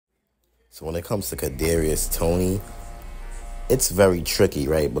So when it comes to Kadarius Toney, it's very tricky,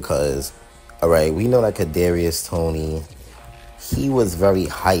 right? Because, all right, we know that Kadarius Toney, he was very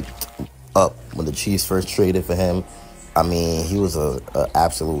hyped up when the Chiefs first traded for him. I mean, he was a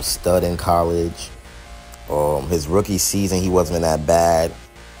absolute stud in college. His rookie season, he wasn't that bad.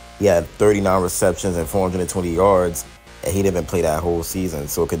 He had 39 receptions and 420 yards, and he didn't play that whole season.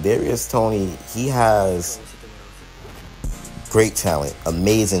 So Kadarius Toney, he has great talent,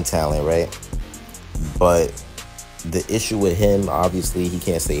 amazing talent, right? But the issue with him, obviously, he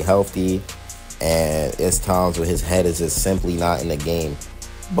can't stay healthy, and it's times where his head is just simply not in the game.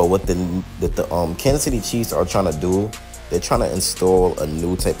 But what the Kansas City Chiefs are trying to do, they're trying to install a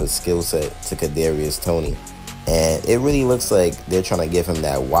new type of skill set to Kadarius Toney, and it really looks like they're trying to give him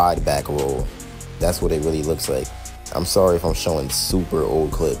that wide back role. That's what it really looks like. I'm sorry if I'm showing super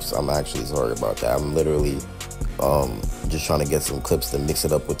old clips. I'm actually sorry about that. I'm literally just trying to get some clips to mix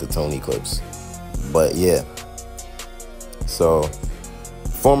it up with the Toney clips. But yeah. So,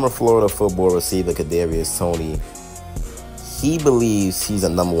 former Florida football receiver Kadarius Toney, he believes he's a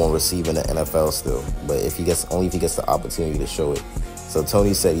 #1 receiver in the NFL still, but if he gets the opportunity to show it. So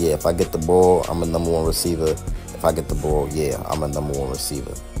Toney said, "Yeah, if I get the ball, I'm a #1 receiver. If I get the ball, yeah, I'm a #1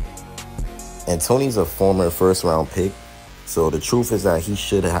 receiver." And Toney's a former first-round pick, so the truth is that he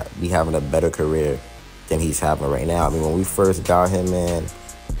should be having a better career than he's having right now. I mean, when we first got him, man,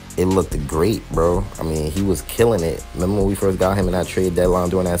 it looked great, bro. I mean, he was killing it. Remember when we first got him in that trade deadline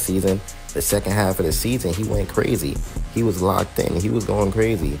during that season? The second half of the season, he went crazy. He was locked in. He was going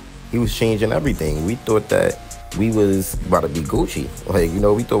crazy. He was changing everything. We thought that we was about to be Gucci. Like,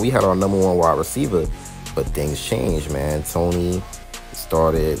 we thought we had our #1 wide receiver, but things changed, man. Toney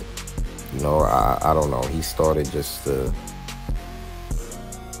started, I don't know. He started just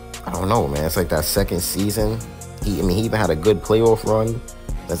I don't know, man. It's like that second season. He even had a good playoff run.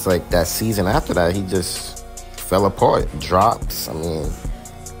 It's like that season after that, he just fell apart, dropped. I mean,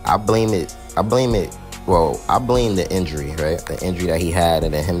 I blame the injury, right? The injury that he had,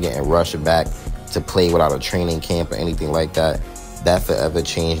 and then him getting rushed back to play without a training camp or anything like that. That forever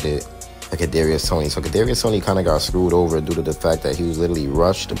changed it for Kadarius Toney. So Kadarius Toney kind of got screwed over due to the fact that he was literally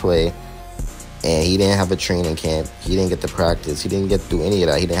rushed to play, and he didn't have a training camp. He didn't get to practice. He didn't get through any of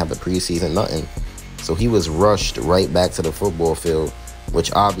that. He didn't have a preseason, nothing. So he was rushed right back to the football field,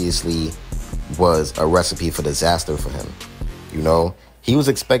 which obviously was a recipe for disaster for him. He was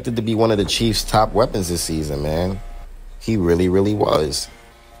expected to be one of the Chiefs' top weapons this season, man. He really, really was.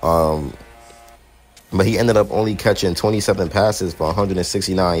 But he ended up only catching 27 passes for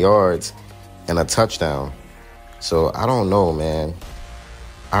 169 yards and a touchdown. So I don't know, man.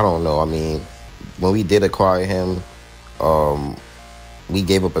 I don't know. I mean, when we did acquire him, we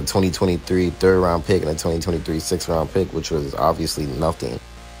gave up a 2023 third-round pick and a 2023 sixth-round pick, which was obviously nothing,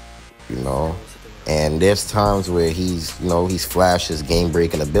 And there's times where he's flashed his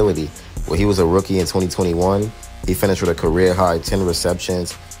game-breaking ability. Where he was a rookie in 2021, he finished with a career-high 10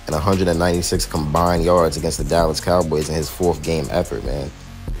 receptions and 196 combined yards against the Dallas Cowboys in his fourth game effort, man.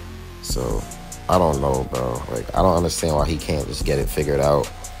 So, I don't know, bro. Like, I don't understand why he can't just get it figured out.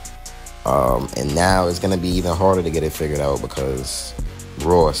 And now it's going to be even harder to get it figured out because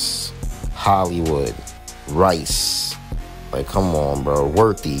Ross, Hollywood, Rice, like, come on, bro.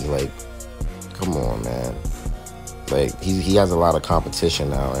 Worthy, like, come on, man. Like, he has a lot of competition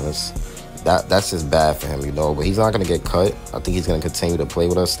now, and that's just bad for him, But he's not going to get cut. I think he's going to continue to play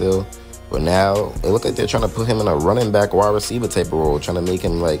with us still. But now, it looks like they're trying to put him in a running back wide receiver type of role, trying to make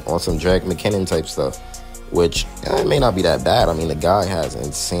him, like, on some Drake McKinnon type stuff, which it may not be that bad. I mean, the guy has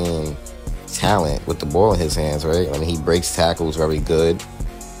insane talent with the ball in his hands, right? I mean, he breaks tackles very good.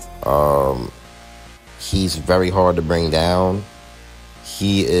 He's very hard to bring down.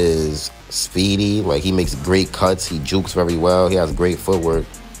 He is speedy. Like, he makes great cuts. He jukes very well. He has great footwork.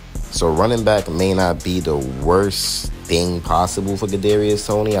 So running back may not be the worst thing possible for Kadarius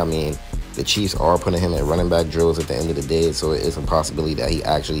Toney. I mean, the Chiefs are putting him in running back drills at the end of the day, so it is a possibility that he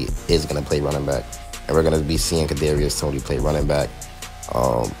actually is going to play running back. And we're going to be seeing Kadarius Toney play running back.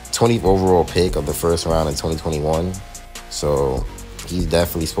 20th overall pick of the first round in 2021. So he's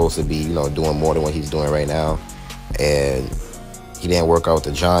definitely supposed to be, doing more than what he's doing right now. And he didn't work out with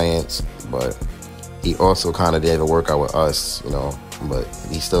the Giants, but he also kind of did a workout with us, but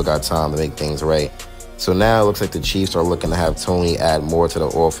he still got time to make things right. So now it looks like the Chiefs are looking to have Toney add more to the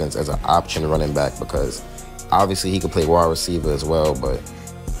offense as an option running back because obviously he could play wide receiver as well, but,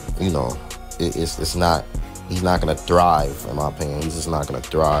 it's not, he's not going to thrive, in my opinion. He's just not going to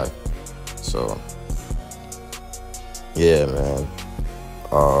thrive. So, yeah, man.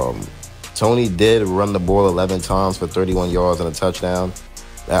 Toney did run the ball 11 times for 31 yards and a touchdown.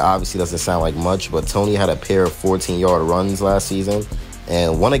 That obviously doesn't sound like much, but Toney had a pair of 14-yard runs last season,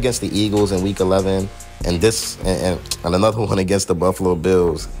 and one against the Eagles in Week 11, and another one against the Buffalo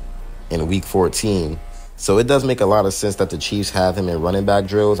Bills in Week 14. So it does make a lot of sense that the Chiefs have him in running back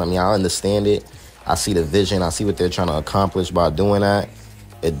drills. I mean, I understand it. I see the vision. I see what they're trying to accomplish by doing that.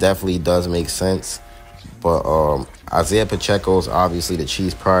 It definitely does make sense. But Isaiah Pacheco's obviously the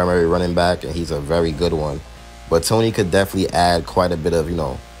Chiefs' primary running back, and he's a very good one. But Toney could definitely add quite a bit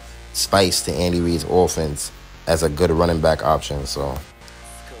of, spice to Andy Reid's offense as a good running back option. So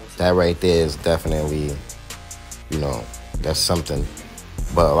that right there is definitely, that's something.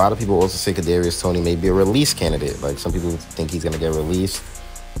 But a lot of people also say Kadarius Toney may be a release candidate. Like, some people think he's going to get released.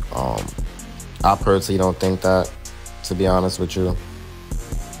 I personally don't think that, to be honest with you.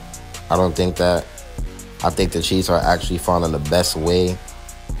 I don't think that. I think the Chiefs are actually finding the best way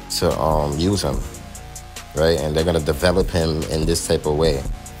to use him, right? And they're going to develop him in this type of way.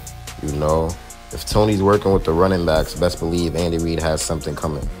 If Toney's working with the running backs, best believe Andy Reid has something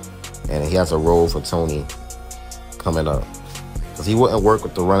coming. And he has a role for Toney coming up. Because he wouldn't work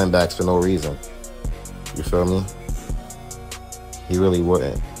with the running backs for no reason. You feel me? He really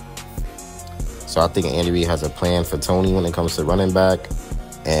wouldn't. So I think Andy Reid has a plan for Toney when it comes to running back.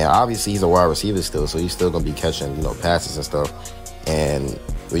 And obviously he's a wide receiver still, so he's still going to be catching, passes and stuff. And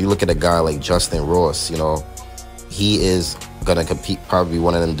when you look at a guy like Justin Ross, he is going to compete, probably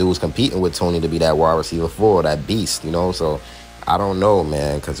one of them dudes competing with Toney to be that wide receiver 4, that beast, So I don't know,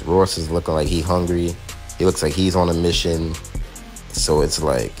 man, because Ross is looking like he's hungry. He looks like he's on a mission. So it's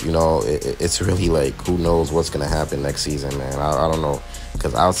like, it's really like, who knows what's going to happen next season, man. I don't know.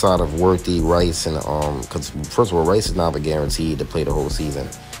 Because outside of Worthy, Rice, and because first of all, Rice is not guaranteed to play the whole season.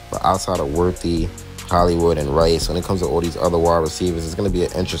 But outside of Worthy, Hollywood, and Rice, when it comes to all these other wide receivers, it's going to be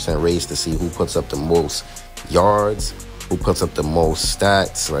an interesting race to see who puts up the most yards, who puts up the most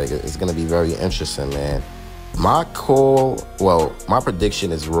stats. Like, it's going to be very interesting, man. My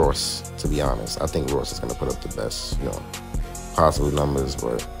prediction is Ross, to be honest. I think Ross is going to put up the best, possible numbers,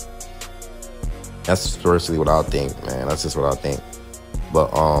 but that's personally what I think, man. That's just what I think. But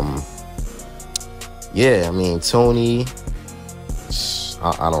yeah, I mean, Toney,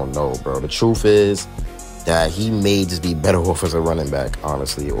 I don't know, bro. The truth is that he may just be better off as a running back,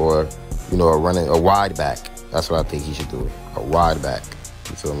 honestly, or a wide back. That's what I think he should do, a wide back.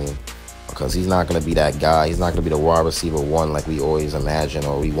 You feel me? Because he's not gonna be that guy. He's not gonna be the wide receiver 1 like we always imagined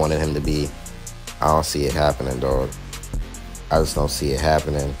or we wanted him to be. I don't see it happening, dog. I just don't see it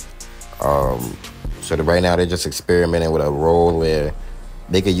happening. So right now they're just experimenting with a role where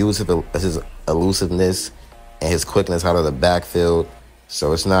they could use his elusiveness and his quickness out of the backfield.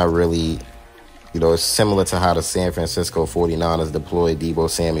 So it's not really, it's similar to how the San Francisco 49ers deployed Deebo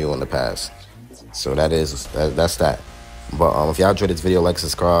Samuel in the past. So that's that. But if y'all enjoyed this video, like,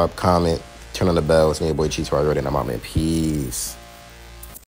 subscribe, comment, turn on the bell. It's me, your boy Cheats Roderick, and I'm out, man. Peace.